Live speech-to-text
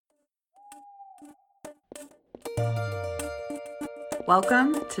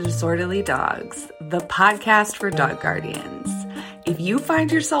Welcome to Disorderly Dogs, the podcast for dog guardians. If you find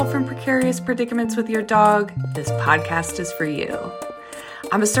yourself in precarious predicaments with your dog, this podcast is for you.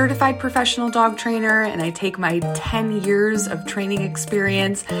 I'm a certified professional dog trainer, and I take my 10 years of training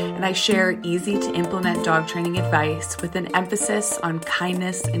experience and I share easy to implement dog training advice with an emphasis on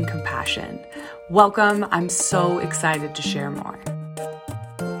kindness and compassion. Welcome. I'm so excited to share more.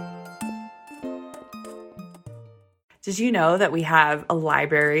 Did you know that we have a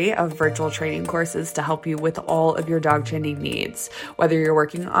library of virtual training courses to help you with all of your dog training needs? Whether you're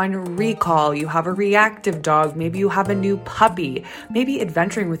working on recall, you have a reactive dog, maybe you have a new puppy, maybe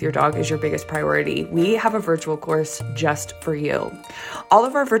adventuring with your dog is your biggest priority. We have a virtual course just for you. All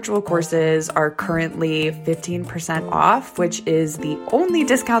of our virtual courses are currently 15% off, which is the only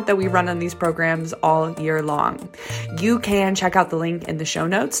discount that we run on these programs all year long. You can check out the link in the show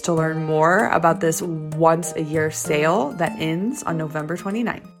notes to learn more about this once a year sale that ends on November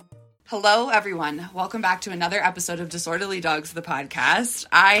 29th. Hello, everyone. Welcome back to another episode of Disorderly Dogs, the podcast.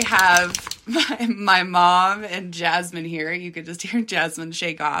 I have my mom and Jasmine here. You could just hear Jasmine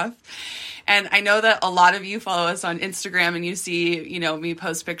shake off. And I know that a lot of you follow us on Instagram and you see, me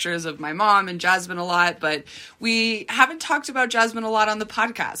post pictures of my mom and Jasmine a lot, but we haven't talked about Jasmine a lot on the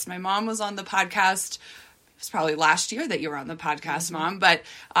podcast. My mom was on the podcast. It's probably last year that you were on the podcast, Mom. But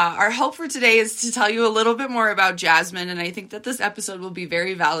our hope for today is to tell you a little bit more about Jasmine. And I think that this episode will be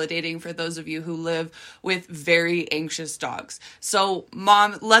very validating for those of you who live with very anxious dogs. So,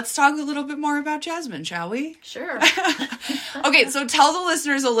 Mom, let's talk a little bit more about Jasmine, shall we? Sure. Okay, so tell the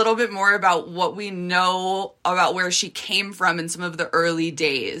listeners a little bit more about what we know about where she came from in some of the early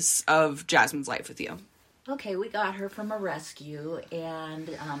days of Jasmine's life with you. Okay, we got her from a rescue,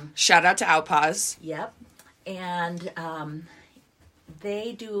 and shout out to Outpaws. Yep. And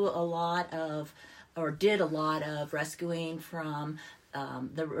they did a lot of rescuing from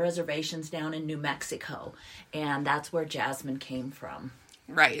the reservations down in New Mexico. And that's where Jasmine came from.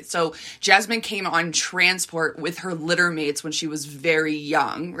 Right. So Jasmine came on transport with her litter mates when she was very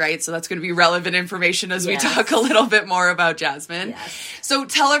young, right? So that's going to be relevant information as we talk a little bit more about Jasmine. Yes. So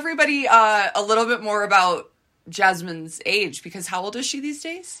tell everybody a little bit more about Jasmine's age, because how old is she these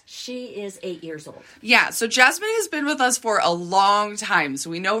days? She is 8 years old. Yeah, so Jasmine has been with us for a long time, so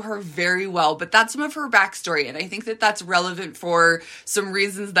we know her very well, but that's some of her backstory, and I think that that's relevant for some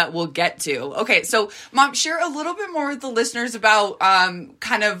reasons that we'll get to. Okay, so Mom, share a little bit more with the listeners about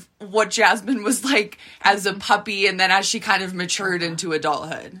kind of what Jasmine was like as a puppy and then as she kind of matured into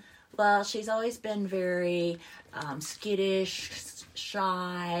adulthood. Well, she's always been very skittish,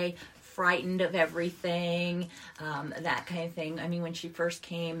 shy, frightened of everything, that kind of thing. I mean, when she first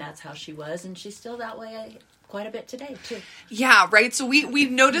came, that's how she was, and she's still that way quite a bit today, too. Yeah, right. So we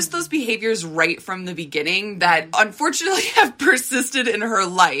noticed those behaviors right from the beginning that unfortunately have persisted in her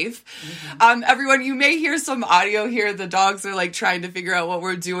life. Mm-hmm. Everyone, you may hear some audio here. The dogs are trying to figure out what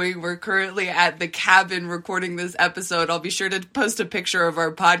we're doing. We're currently at the cabin recording this episode. I'll be sure to post a picture of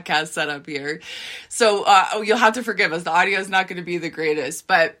our podcast setup here. So you'll have to forgive us. The audio is not going to be the greatest,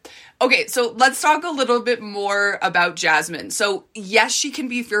 but okay, so let's talk a little bit more about Jasmine. So yes, she can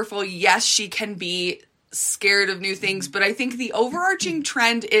be fearful. Yes, she can be scared of new things, but I think the overarching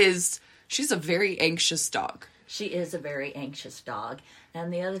trend is she's a very anxious dog. She is a very anxious dog.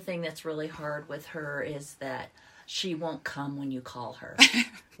 And the other thing that's really hard with her is that she won't come when you call her,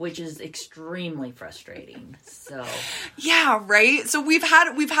 which is extremely frustrating. So yeah, right. So we've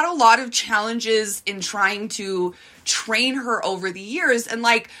had a lot of challenges in trying to train her over the years, and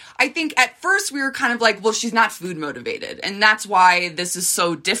I think at first we were kind of well, she's not food motivated, and that's why this is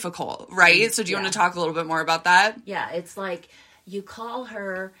so difficult, right? So do you want to talk a little bit more about that? Yeah, it's you call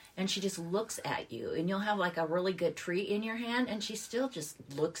her and she just looks at you, and you'll have a really good treat in your hand and she still just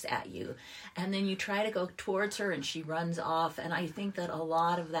looks at you, and then you try to go towards her and she runs off. And I think that a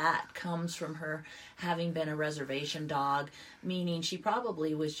lot of that comes from her having been a reservation dog, meaning she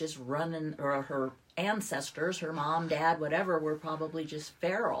probably was just running, or her ancestors, her mom, dad, whatever, were probably just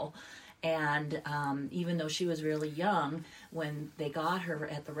feral. And even though she was really young when they got her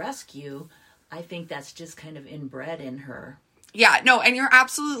at the rescue, I think that's just kind of inbred in her. Yeah, no, and you're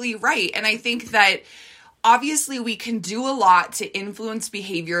absolutely right. And I think that obviously we can do a lot to influence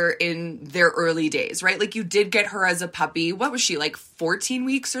behavior in their early days, right? You did get her as a puppy. What was she, 14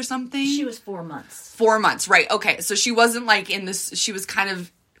 weeks or something? She was 4 months. 4 months, right. Okay, so she wasn't in this, she was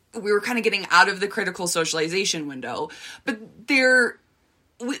we were kind of getting out of the critical socialization window. But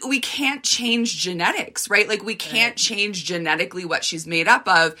we can't change genetics, right? We can't change genetically what she's made up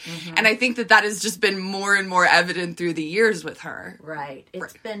of. Mm-hmm. And I think that has just been more and more evident through the years with her. Right.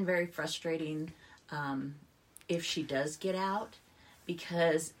 It's been very frustrating if she does get out,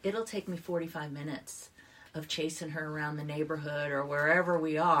 because it'll take me 45 minutes of chasing her around the neighborhood or wherever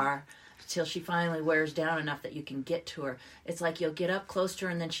we are till she finally wears down enough that you can get to her. It's like you'll get up close to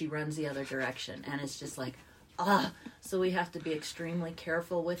her and then she runs the other direction. And it's just like, so we have to be extremely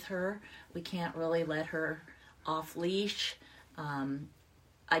careful with her. We can't really let her off leash.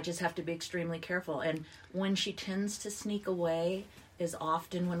 I just have to be extremely careful. And when she tends to sneak away is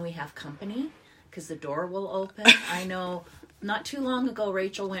often when we have company, because the door will open. I know not too long ago,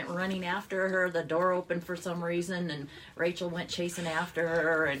 Rachel went running after her. The door opened for some reason, and Rachel went chasing after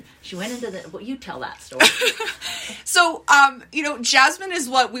her, and she went into the... Well, you tell that story. So, Jasmine is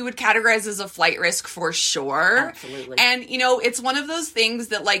what we would categorize as a flight risk for sure. Absolutely. And, it's one of those things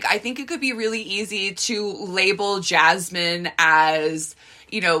that, like, I think it could be really easy to label Jasmine as...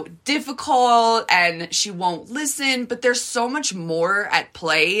 difficult and she won't listen, but there's so much more at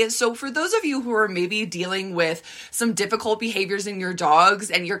play. So for those of you who are maybe dealing with some difficult behaviors in your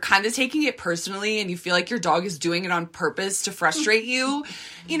dogs and you're kind of taking it personally and you feel like your dog is doing it on purpose to frustrate you,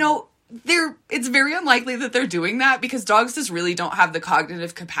 it's very unlikely that they're doing that because dogs just really don't have the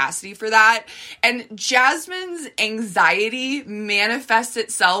cognitive capacity for that. And Jasmine's anxiety manifests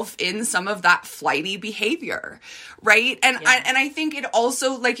itself in some of that flighty behavior, right? And yeah. I think it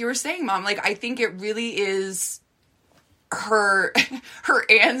also, like you were saying, Mom, like I think it really is her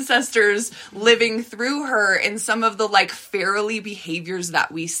ancestors living through her in some of the like ferally behaviors that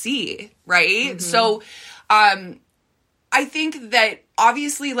we see, right? Mm-hmm. So, I think that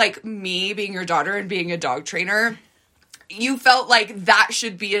obviously, like me being your daughter and being a dog trainer, you felt like that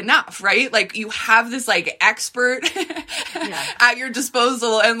should be enough, right? Like you have this like expert at your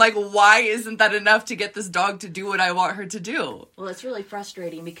disposal, and like, why isn't that enough to get this dog to do what I want her to do? Well, it's really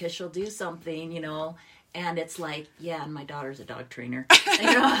frustrating because she'll do something, and it's like, yeah, my daughter's a dog trainer.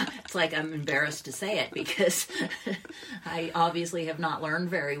 It's like I'm embarrassed to say it because I obviously have not learned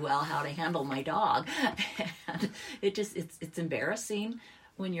very well how to handle my dog. And it's embarrassing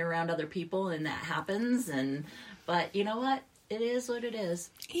when you're around other people and that happens. But you know what? It is what it is.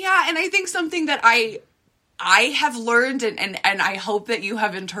 Yeah, and I think something that I have learned and I hope that you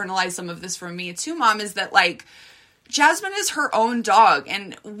have internalized some of this from me too, Mom, is that like Jasmine is her own dog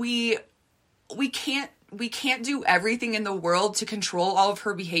and we can't do everything in the world to control all of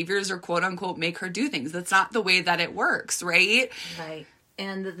her behaviors or quote unquote make her do things. That's not the way that it works, right? Right.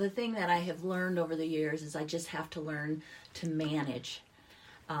 And the thing that I have learned over the years is I just have to learn to manage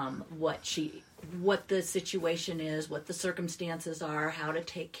what the situation is, what the circumstances are, how to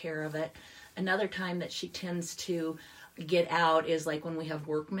take care of it. Another time that she tends to get out is like when we have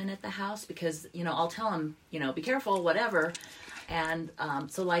workmen at the house because, I'll tell them, be careful, whatever. And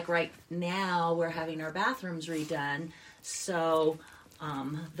so like right now we're having our bathrooms redone. So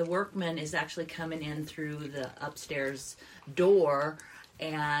the workman is actually coming in through the upstairs door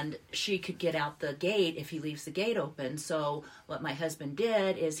and she could get out the gate if he leaves the gate open. So what my husband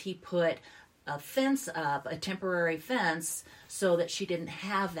did is he put a fence up, a temporary fence, so that she didn't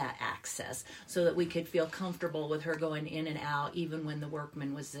have that access, so that we could feel comfortable with her going in and out even when the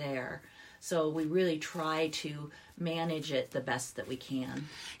workman was there. So we really try to manage it the best that we can.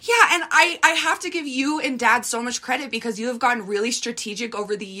 Yeah, and I have to give you and Dad so much credit because you have gotten really strategic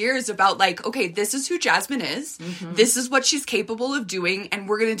over the years about like, okay, this is who Jasmine is. Mm-hmm. This is what she's capable of doing, and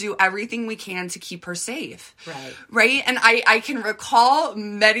we're going to do everything we can to keep her safe. Right. Right? And I can recall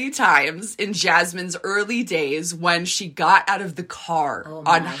many times in Jasmine's early days when she got out of the car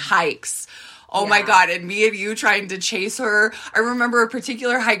on hikes. Oh my God. And me and you trying to chase her. I remember a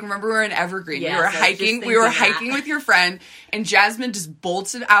particular hike. Remember we were in Evergreen. Yes, we were hiking with your friend and Jasmine just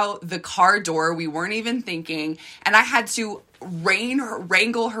bolted out the car door. We weren't even thinking. And I had to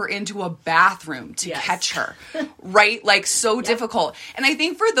wrangle her into a bathroom to catch her. Right? Like so difficult. And I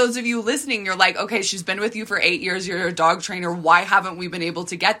think for those of you listening, you're like, okay, she's been with you for 8 years. You're a dog trainer. Why haven't we been able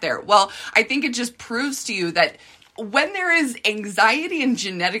to get there? Well, I think it just proves to you that when there is anxiety and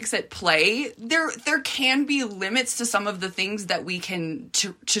genetics at play, there can be limits to some of the things that we can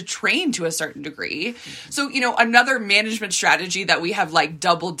to train to a certain degree. Mm-hmm. So, another management strategy that we have like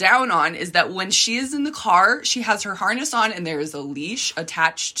doubled down on is that when she is in the car, she has her harness on and there is a leash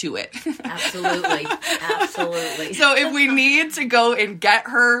attached to it. Absolutely. Absolutely. So if we need to go and get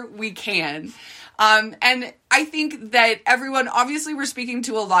her, we can. And I think that everyone, obviously we're speaking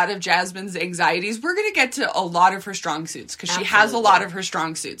to a lot of Jasmine's anxieties. We're going to get to a lot of her strong suits because she has a lot of her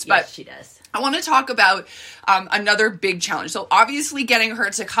strong suits. Yes, but she does. I want to talk about another big challenge. So obviously getting her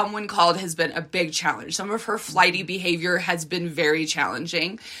to come when called has been a big challenge. Some of her flighty behavior has been very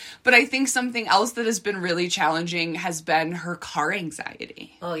challenging. But I think something else that has been really challenging has been her car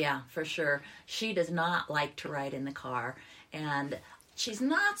anxiety. Oh, yeah, for sure. She does not like to ride in the car. And she's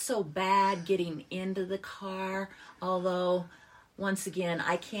not so bad getting into the car, although once again,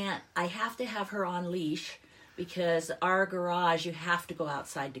 I have to have her on leash because our garage, you have to go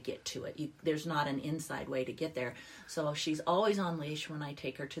outside to get to it. There's not an inside way to get there. So she's always on leash when I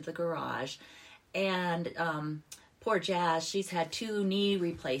take her to the garage. And poor Jazz, she's had 2 knee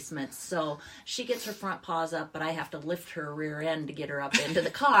replacements, so she gets her front paws up, but I have to lift her rear end to get her up into the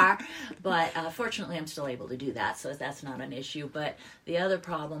car. But fortunately, I'm still able to do that, so that's not an issue. But the other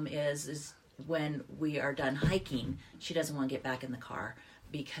problem is when we are done hiking, she doesn't want to get back in the car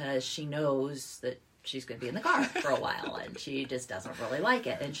because she knows that she's going to be in the car for a while, and she just doesn't really like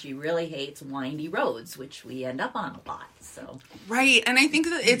it. And she really hates windy roads, which we end up on a lot. So right. And I think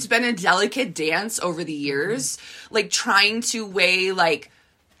that it's been a delicate dance over the years, like trying to weigh, like,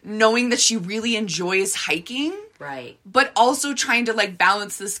 knowing that she really enjoys hiking. Right. But also trying to, like,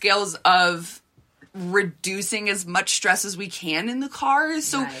 balance the scales of reducing as much stress as we can in the car.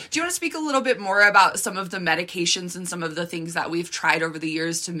 So right. Do you want to speak a little bit more about some of the medications and some of the things that we've tried over the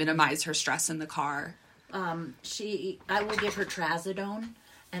years to minimize her stress in the car? I will give her trazodone,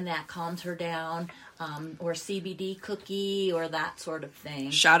 and that calms her down, or CBD cookie or that sort of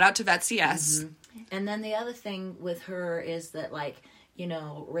thing. Shout out to VetCS. And then the other thing with her is that, like, you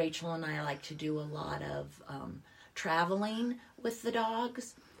know, Rachel and I like to do a lot of traveling with the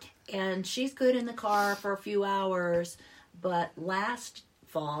dogs. And she's good in the car for a few hours, but last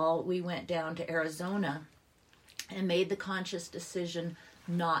fall we went down to Arizona and made the conscious decision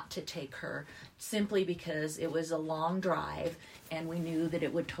not to take her, simply because it was a long drive and we knew that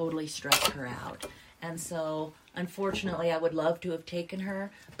it would totally stress her out. And so, unfortunately, I would love to have taken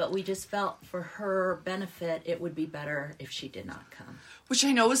her, but we just felt for her benefit it would be better if she did not come. Which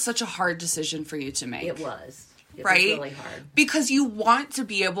I know was such a hard decision for you to make. It was. It right? was really hard. Because you want to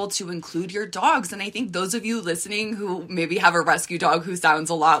be able to include your dogs. And I think those of you listening who maybe have a rescue dog who sounds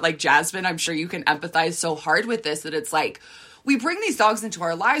a lot like Jasmine, I'm sure you can empathize so hard with this, that it's like, we bring these dogs into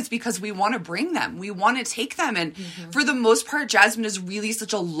our lives because we want to bring them. We want to take them. And for the most part, Jasmine is really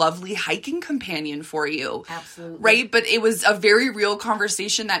such a lovely hiking companion for you. Absolutely. Right? But it was a very real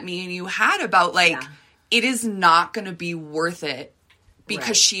conversation that me and you had about, like, it is not going to be worth it.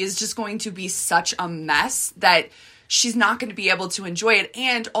 Because she is just going to be such a mess that she's not going to be able to enjoy it.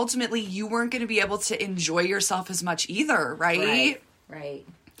 And ultimately, you weren't going to be able to enjoy yourself as much either, right? Right.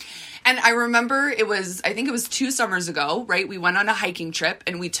 And I remember I think it was 2 summers ago, right? We went on a hiking trip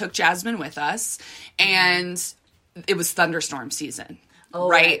and we took Jasmine with us. And it was thunderstorm season. Oh,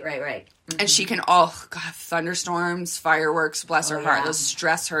 right. Mm-hmm. And she can, thunderstorms, fireworks, bless her heart, those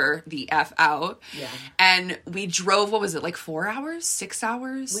stress her the F out. Yeah. And we drove, what was it, like 4 hours, 6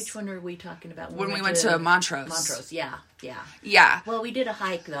 hours? Which one are we talking about? When we went to Montrose. Montrose, yeah. Yeah. Well, we did a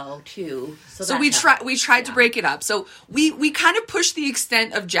hike, though, too. So we tried to break it up. So we kind of pushed the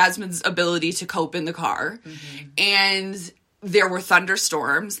extent of Jasmine's ability to cope in the car. Mm-hmm. And there were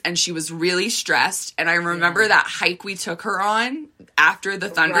thunderstorms and she was really stressed. And I remember that hike we took her on after the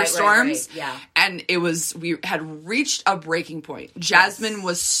thunderstorms. Right. Yeah. And we had reached a breaking point. Jasmine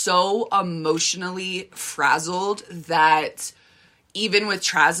was so emotionally frazzled that even with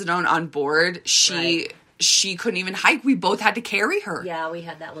trazodone on board, she couldn't even hike. We both had to carry her. Yeah, we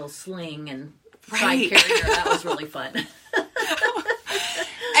had that little sling and side carrier. That was really fun.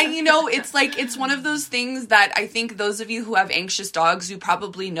 And, you know, it's like, it's one of those things that I think those of you who have anxious dogs, you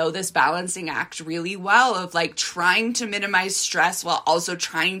probably know this balancing act really well of, like, trying to minimize stress while also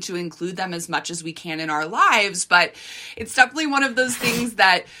trying to include them as much as we can in our lives. But it's definitely one of those things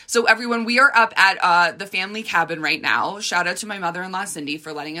that, so everyone, we are up at the family cabin right now. Shout out to my mother-in-law, Cindy,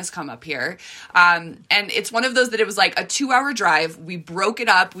 for letting us come up here. And it's one of those that it was like a 2-hour drive. We broke it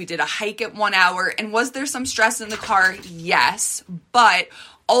up. We did a hike at 1 hour. And was there some stress in the car? Yes. But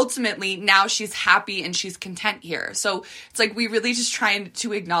ultimately, now she's happy and she's content here. So it's like we really just trying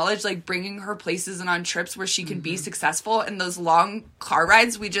to acknowledge, like, bringing her places and on trips where she can be successful. And those long car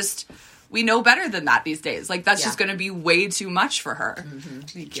rides, we know better than that these days. Like, that's just going to be way too much for her.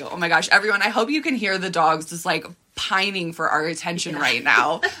 Thank you. Oh my gosh, everyone, I hope you can hear the dogs just, like, pining for our attention right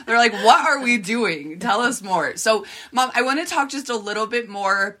now. They're like, what are we doing? Tell us more. So, Mom, I want to talk just a little bit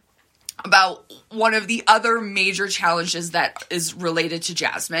more about one of the other major challenges that is related to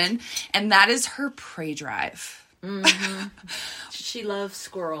Jasmine, and that is her prey drive. She loves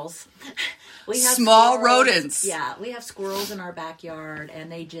squirrels, We have small squirrels. rodents. Yeah, we have squirrels in our backyard,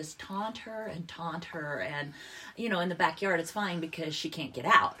 and they just taunt her. And, you know, in the backyard, it's fine because she can't get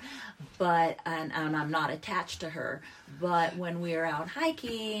out. But, and I'm not attached to her. But when we're out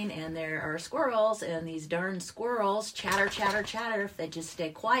hiking and there are squirrels, and these darn squirrels chatter, if they just stay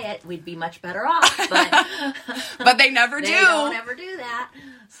quiet, we'd be much better off. But, but they never do. They don't ever do that.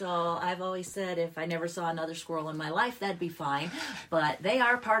 So I've always said if I never saw another squirrel in my life, that'd be fine. But they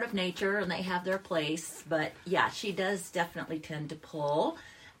are part of nature and they have their place. But yeah, she does definitely tend to pull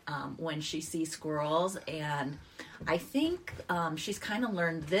when she sees squirrels. And I think she's kind of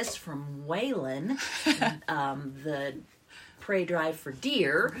learned this from Waylon, the prey drive for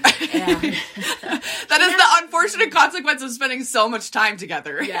deer. And that is the unfortunate consequence of spending so much time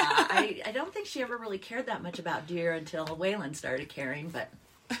together. Yeah, I don't think she ever really cared that much about deer until Waylon started caring, but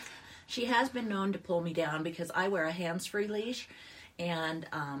she has been known to pull me down because I wear a hands-free leash, and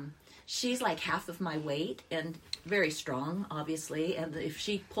she's like half of my weight and very strong, obviously, and if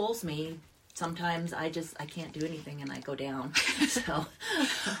she pulls me, sometimes I can't do anything and I go down. So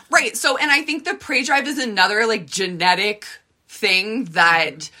right. So, and I think the prey drive is another like genetic thing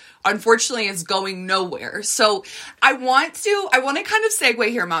that unfortunately is going nowhere. So I want to kind of segue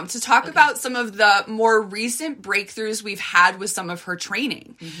here, Mom, to talk about some of the more recent breakthroughs we've had with some of her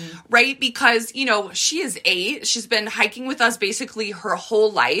training, right? Because, you know, she is 8. She's been hiking with us basically her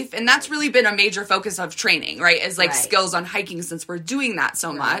whole life. And that's really been a major focus of training, right? Is like skills on hiking, since we're doing that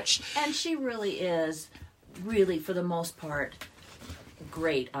so much. And she really is, really, for the most part,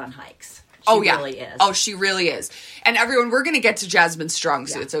 great on hikes. She really is. Oh, she really is. And everyone, we're going to get to Jasmine's strong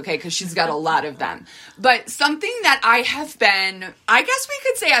suits, okay? Because she's got a lot of them. But something that I have been, I guess we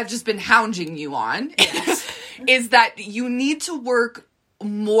could say I've just been hounding you on, is that you need to work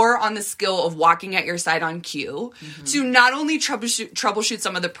more on the skill of walking at your side on cue to not only troubleshoot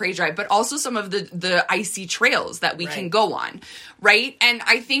some of the prey drive, but also some of the icy trails that we can go on, right? And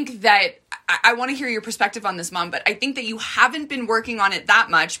I think that I want to hear your perspective on this, Mom, but I think that you haven't been working on it that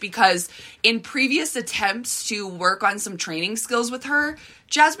much because in previous attempts to work on some training skills with her,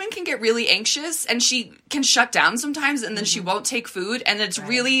 Jasmine can get really anxious and she can shut down sometimes, and then she won't take food, and it's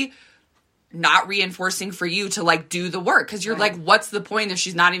really not reinforcing for you to like do the work, because you're like, what's the point if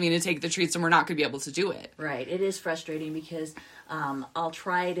she's not even going to take the treats and we're not going to be able to do it? Right. It is frustrating because I'll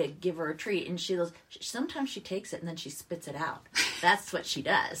try to give her a treat and sometimes she takes it and then she spits it out. That's what she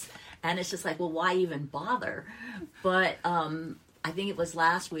does. And it's just like, well, why even bother? But I think it was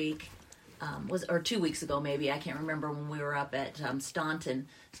last week, or 2 weeks ago maybe, I can't remember, when we were up at Staunton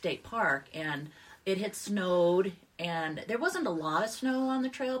State Park, and it had snowed, and there wasn't a lot of snow on the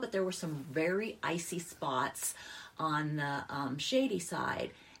trail, but there were some very icy spots on the shady side,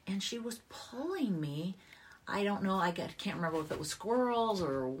 and she was pulling me. I don't know, I can't remember if it was squirrels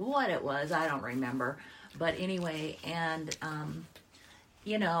or what it was, I don't remember. But anyway, and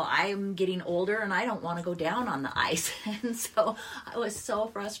you know, I'm getting older and I don't want to go down on the ice. And so I was so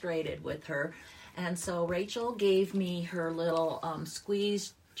frustrated with her. And so Rachel gave me her little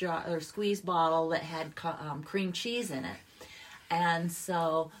squeeze bottle that had cream cheese in it. And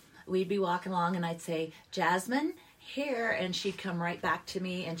so we'd be walking along and I'd say, Jasmine, here, and she'd come right back to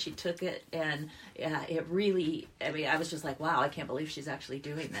me and she took it, and it really, I mean, I was just like, wow, I can't believe she's actually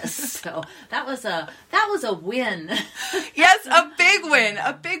doing this. So that was a win. Yes, a big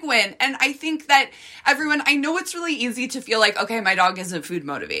win. And I think that everyone, I know it's really easy to feel like, okay, my dog isn't food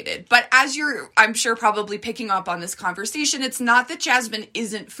motivated, but as you're, I'm sure, probably picking up on this conversation, it's not that Jasmine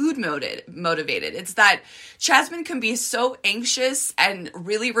isn't food motivated. It's that Jasmine can be so anxious and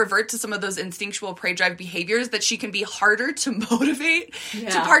really revert to some of those instinctual prey drive behaviors that she can be harder to motivate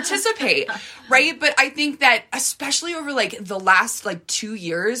to participate, right? But I think that especially over like the last like 2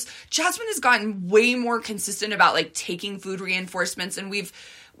 years, Jasmine has gotten way more consistent about like taking food reinforcements, and we've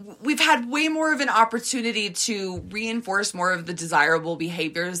had way more of an opportunity to reinforce more of the desirable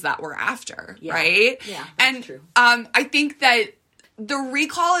behaviors that we're after, right? Yeah, that's and true. I think that the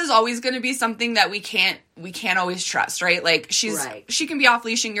recall is always going to be something that we can't always trust, right? Like she can be off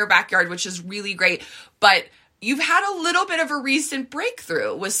leash in your backyard, which is really great, but you've had a little bit of a recent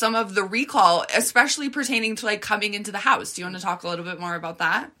breakthrough with some of the recall, especially pertaining to like coming into the house. Do you want to talk a little bit more about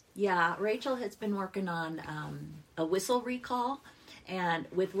that? Yeah, Rachel has been working on a whistle recall and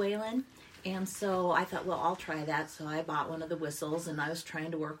with Waylon. And so I thought, well, I'll try that. So I bought one of the whistles and I was trying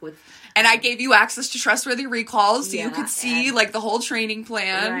to work with... And I gave you access to Trustworthy Recalls so you could see like the whole training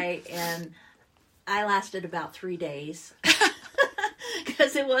plan. Right. And I lasted about 3 days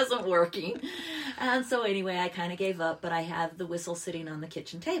because it wasn't working. And so anyway, I kind of gave up, but I have the whistle sitting on the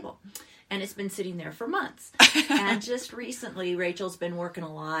kitchen table. and it's been sitting there for months. And just recently, Rachel's been working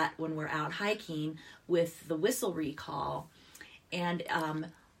a lot when we're out hiking with the whistle recall. And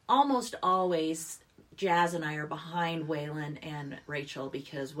almost always, Jazz and I are behind Waylon and Rachel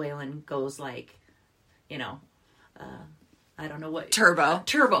because Waylon goes like, you know, I don't know what. Turbo.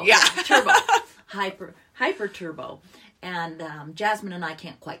 Yeah. Turbo. Hyper turbo. And Jasmine and I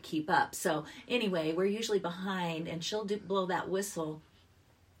can't quite keep up. So anyway, we're usually behind, and she'll blow that whistle.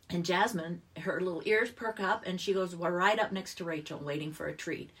 And Jasmine, her little ears perk up, and she goes right up next to Rachel, waiting for a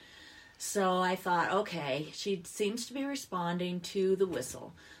treat. So I thought, okay, she seems to be responding to the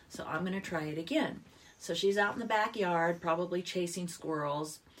whistle, so I'm going to try it again. So she's out in the backyard, probably chasing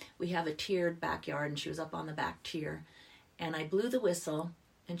squirrels. We have a tiered backyard, and she was up on the back tier. And I blew the whistle,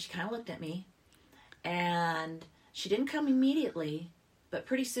 and she kind of looked at me. And she didn't come immediately, but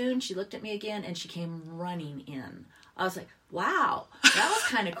pretty soon she looked at me again, and she came running in. I was like, wow, that was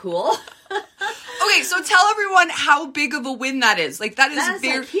kind of cool. Okay, so tell everyone how big of a win that is. Like, that is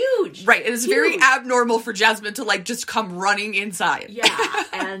very like huge. Right, it is very abnormal for Jasmine to, like, just come running inside. Yeah,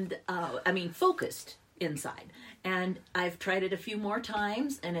 and, I mean, focused inside. And I've tried it a few more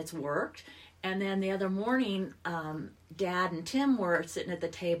times, and it's worked. And then the other morning, Dad and Tim were sitting at the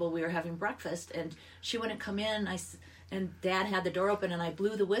table. We were having breakfast, and she wouldn't come in. And Dad had the door open, and I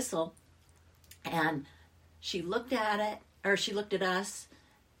blew the whistle. And she looked at it, or she looked at us,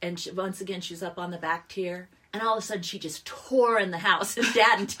 and once again, she was up on the back tier. And all of a sudden, she just tore in the house. And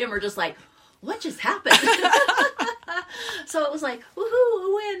Dad and Tim were just like, what just happened? So it was like, woohoo,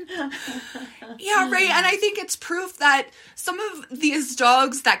 a win. Yeah, right. And I think it's proof that some of these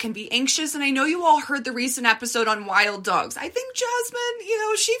dogs that can be anxious, and I know you all heard the recent episode on wild dogs. I think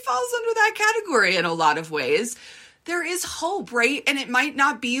Jasmine, she falls under that category in a lot of ways. There is hope, right? And it might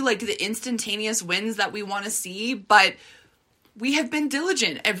not be like the instantaneous wins that we want to see, but we have been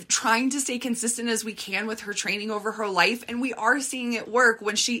diligent of trying to stay consistent as we can with her training over her life, and we are seeing it work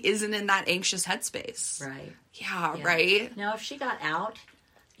when she isn't in that anxious headspace. Right. Yeah, right? Now, if she got out,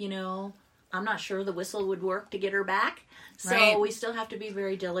 I'm not sure the whistle would work to get her back. So Right. we still have to be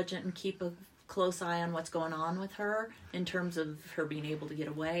very diligent and keep a close eye on what's going on with her in terms of her being able to get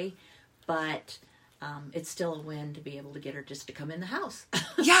away. But it's still a win to be able to get her just to come in the house.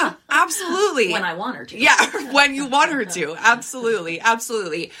 Yeah, absolutely. When I want her to. Yeah, when you want her to. Absolutely,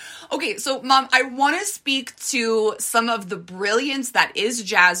 absolutely. Okay, so Mom, I want to speak to some of the brilliance that is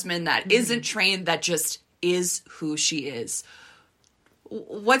Jasmine, that isn't trained, that just is who she is.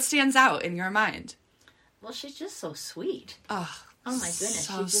 What stands out in your mind? Well, she's just so sweet. Oh my goodness.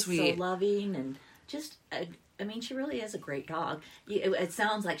 so She's just sweet. so loving and just... she really is a great dog. It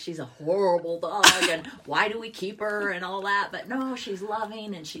sounds like she's a horrible dog and why do we keep her and all that, but no, she's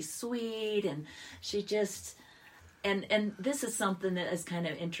loving and she's sweet and she just, and this is something that is kind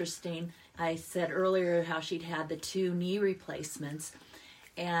of interesting. I said earlier how she'd had the 2 knee replacements,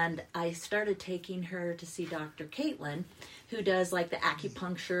 and I started taking her to see Dr. Caitlin, who does like the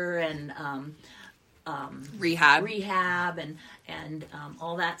acupuncture and rehab and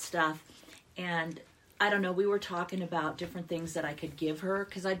all that stuff. And I don't know, we were talking about different things that I could give her,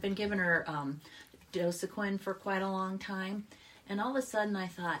 because I'd been giving her Dosequin for quite a long time. And all of a sudden I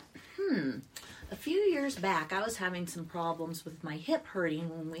thought, a few years back I was having some problems with my hip hurting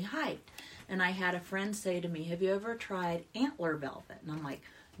when we hiked. And I had a friend say to me, have you ever tried Antler Velvet? And I'm like,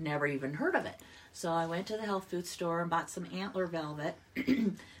 never even heard of it. So I went to the health food store and bought some Antler Velvet.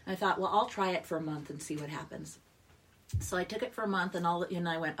 I thought, well, I'll try it for a month and see what happens. So I took it for a month and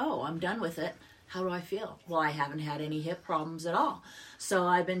I went, oh, I'm done with it. How do I feel? Well, I haven't had any hip problems at all. So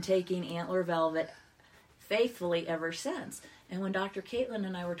I've been taking Antler Velvet faithfully ever since. And when Dr. Caitlin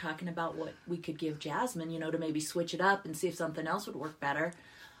and I were talking about what we could give Jasmine, to maybe switch it up and see if something else would work better,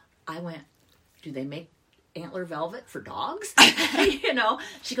 I went, do they make Antler Velvet for dogs?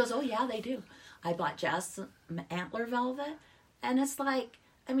 She goes, oh yeah, they do. I bought Jasmine Antler Velvet, and it's like,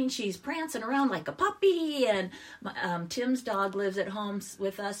 she's prancing around like a puppy, and Tim's dog lives at home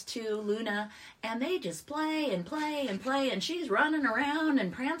with us too, Luna, and they just play and play and play, and she's running around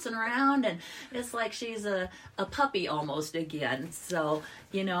and prancing around, and it's like she's a puppy almost again. So,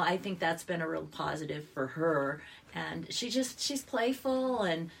 I think that's been a real positive for her, and she's playful,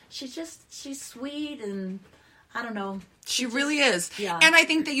 and she's sweet, and I don't know. She really is. Yeah. And I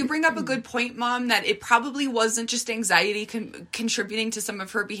think that you bring up a good point, Mom, that it probably wasn't just anxiety contributing to some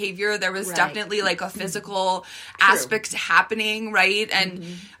of her behavior. There was definitely like a physical aspect happening, right? And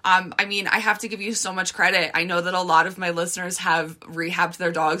I mean, I have to give you so much credit. I know that a lot of my listeners have rehabbed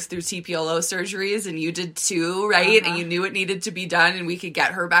their dogs through TPLO surgeries, and you did too, right? And you knew it needed to be done, and we could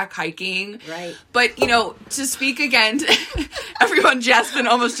get her back hiking. Right. But, you know, to speak again, everyone, Jasmine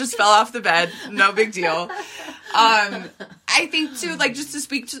almost just fell off the bed. No big deal. I think too, like, just to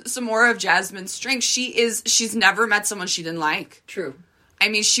speak to some more of Jasmine's strengths, she's never met someone she didn't like. True. I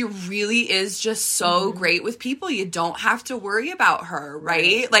mean, she really is just so great with people. You don't have to worry about her,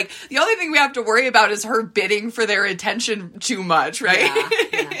 right? Like, the only thing we have to worry about is her bidding for their attention too much, right?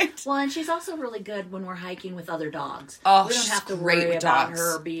 Yeah. Well, and she's also really good when we're hiking with other dogs. Oh, we don't have to worry about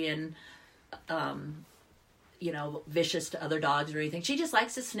her being, you know, vicious to other dogs or anything. She just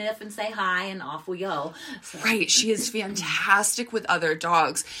likes to sniff and say hi, and off we go. So. Right. She is fantastic with other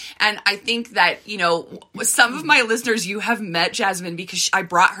dogs. And I think that, you know, some of my listeners, you have met Jasmine because I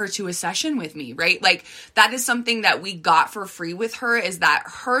brought her to a session with me, right? Like, that is something that we got for free with her, is that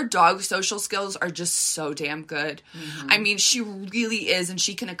her dog social skills are just so damn good. I mean, she really is, and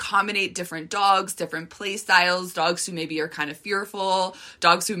she can accommodate different dogs, different play styles, dogs who maybe are kind of fearful,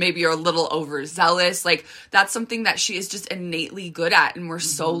 dogs who maybe are a little overzealous. Like, that's something that she is just innately good at, and we're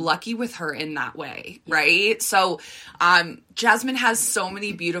so lucky with her in that way, right? So Jasmine has so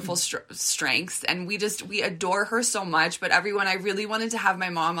many beautiful strengths, and we adore her so much. But everyone, I really wanted to have my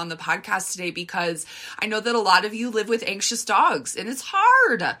mom on the podcast today because I know that a lot of you live with anxious dogs, and it's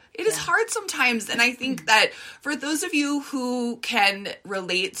hard. It is hard sometimes. And I think that for those of you who can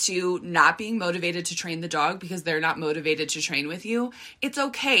relate to not being motivated to train the dog because they're not motivated to train with you, it's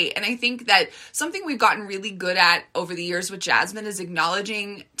okay. And I think that something we've gotten really good at over the years with Jasmine is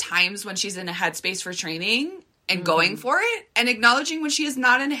acknowledging times when she's in a headspace for training and going for it, and acknowledging when she is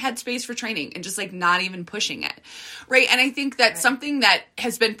not in a headspace for training and just like not even pushing it, right? And I think that something that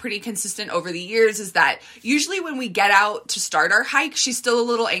has been pretty consistent over the years is that usually when we get out to start our hike, she's still a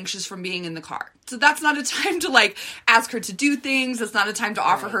little anxious from being in the car. So that's not a time to like ask her to do things. That's not a time to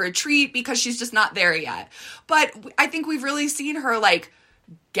offer her a treat because she's just not there yet. But I think we've really seen her like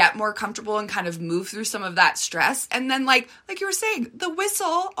get more comfortable and kind of move through some of that stress. And then like you were saying, the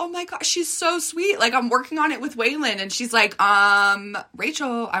whistle, oh my gosh, she's so sweet. Like, I'm working on it with Waylon, and she's like,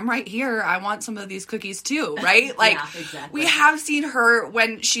 Rachel, I'm right here. I want some of these cookies too, right? Like, we have seen her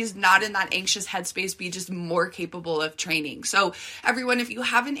when she's not in that anxious headspace be just more capable of training. So everyone, if you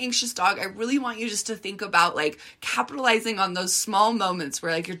have an anxious dog, I really want you just to think about like capitalizing on those small moments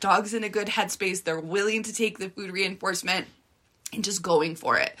where like your dog's in a good headspace, they're willing to take the food reinforcement, and just going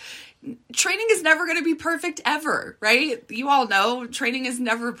for it. Training is never going to be perfect ever, right? You all know training is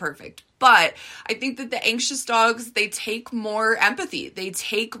never perfect. But I think that the anxious dogs, they take more empathy. They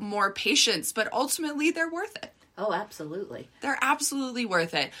take more patience, but ultimately they're worth it. Oh, absolutely. They're absolutely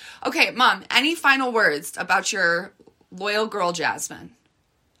worth it. Okay, Mom, any final words about your loyal girl, Jasmine?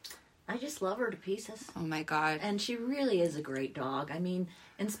 I just love her to pieces. Oh my God. And she really is a great dog. I mean,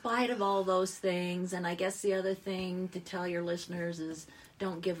 in spite of all those things, and I guess the other thing to tell your listeners is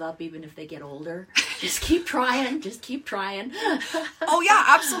don't give up even if they get older. Just keep trying. Just keep trying. Oh yeah,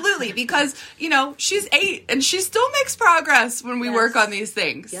 absolutely. Because, you know, she's 8 and she still makes progress when we work on these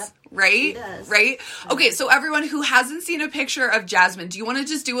things. Yep. Right? She does. Right? Okay, so everyone who hasn't seen a picture of Jasmine, do you want to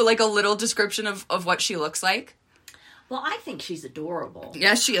just do like a little description of what she looks like? Well, I think she's adorable.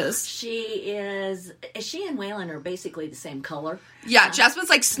 Yes, she is. She is. She and Waylon are basically the same color. Yeah, Jasmine's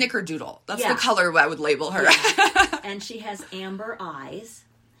like snickerdoodle. That's the color I would label her. Yeah. And she has amber eyes.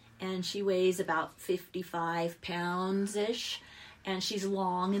 And she weighs about 55 pounds-ish. And she's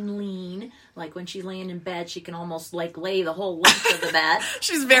long and lean. Like when she's laying in bed, she can almost like lay the whole length of the bed.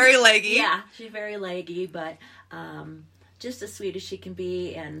 She's very leggy. Yeah, she's very leggy, but just as sweet as she can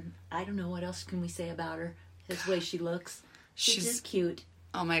be. And I don't know what else can we say about her. The way she looks. She's just cute.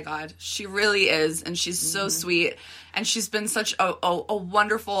 Oh my God. She really is. And she's so sweet. And she's been such a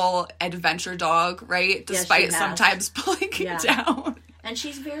wonderful adventure dog, right? Despite sometimes pulling it down. And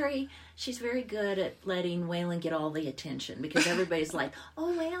she's very good at letting Waylon get all the attention because everybody's like,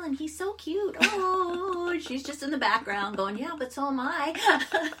 oh, Waylon, he's so cute. Oh, she's just in the background going, yeah, but so am I.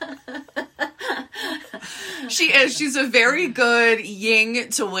 She is. She's a very good yin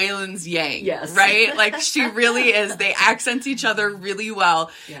to Waylon's yang. Yes. Right? Like, she really is. They accent each other really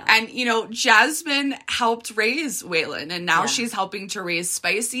well. Yeah. And, you know, Jasmine helped raise Waylon, and now she's helping to raise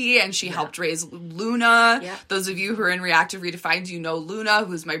Spicy, and she helped raise Luna. Yeah. Those of you who are in Reactive Redefined, you know Luna,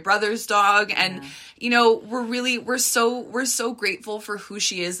 who's my brother's dog. And, you know, we're so grateful for who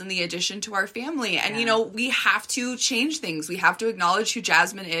she is and the addition to our family. And, you know, we have to change things. We have to acknowledge who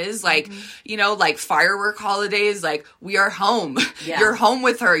Jasmine is. Like, you know, like firework holidays, like we are home. Yeah. You're home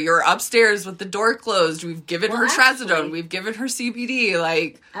with her. You're upstairs with the door closed. We've given her trazodone. We've given her CBD.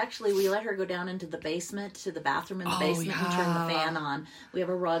 Like, actually, we let her go down into the basement, to the bathroom in the basement, and turn the fan on. We have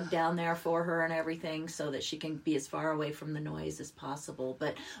a rug down there for her and everything so that she can be as far away from the noise as possible.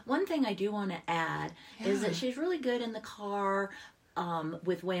 But one thing I do want to add is that she's really good in the car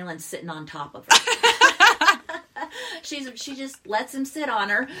with Waylon sitting on top of her. She just lets him sit on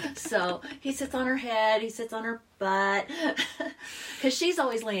her. So he sits on her head, he sits on her butt. Because she's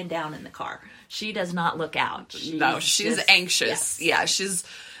always laying down in the car. She does not look out. She's anxious. Yes. Yeah, she's...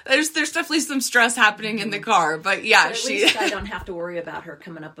 There's definitely some stress happening in the car, but yeah, at least I don't have to worry about her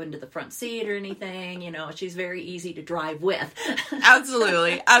coming up into the front seat or anything. You know, she's very easy to drive with.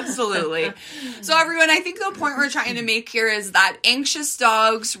 Absolutely. So everyone, I think the point we're trying to make here is that anxious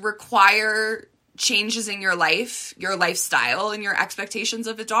dogs require changes in your life, your lifestyle, and your expectations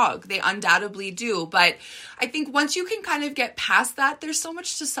of a dog. They undoubtedly do. But I think once you can kind of get past that, there's so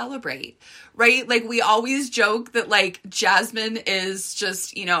much to celebrate, right? Like we always joke that like Jasmine is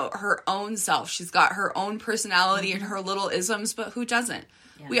just, you know, her own self. She's got her own personality and her little isms, but who doesn't?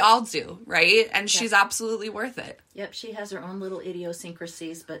 Yeah. We all do, right? And she's absolutely worth it. Yep, she has her own little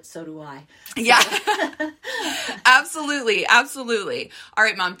idiosyncrasies, but so do I. Yeah, absolutely. All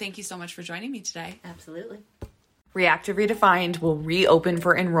right, Mom, thank you so much for joining me today. Absolutely. Reactive Redefined will reopen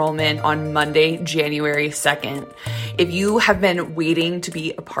for enrollment on Monday, January 2nd. If you have been waiting to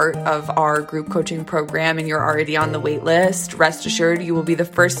be a part of our group coaching program and you're already on the wait list, rest assured you will be the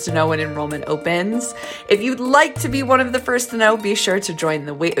first to know when enrollment opens. If you'd like to be one of the first to know, be sure to join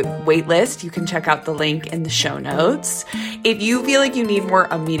the wait list. You can check out the link in the show notes. If you feel like you need more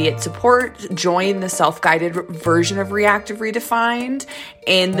immediate support, join the self-guided version of Reactive Redefined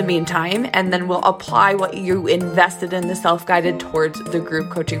in the meantime, and then we'll apply what you invested in the self-guided towards the group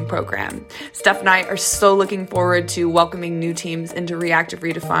coaching program. Steph and I are so looking forward to welcoming new teams into Reactive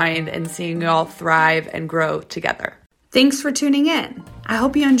Redefined and seeing you all thrive and grow together. Thanks for tuning in. I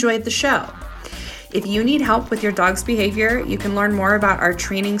hope you enjoyed the show. If you need help with your dog's behavior, you can learn more about our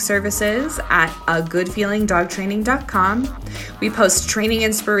training services at agoodfeelingdogtraining.com. We post training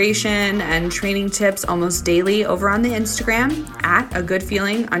inspiration and training tips almost daily over on the Instagram at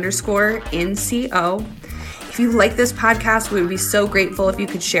agoodfeeling_NCO. If you like this podcast, we would be so grateful if you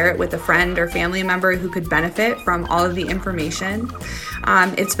could share it with a friend or family member who could benefit from all of the information.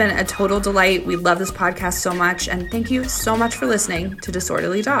 It's been a total delight. We love this podcast so much, and thank you so much for listening to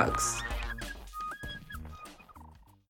Disorderly Dogs.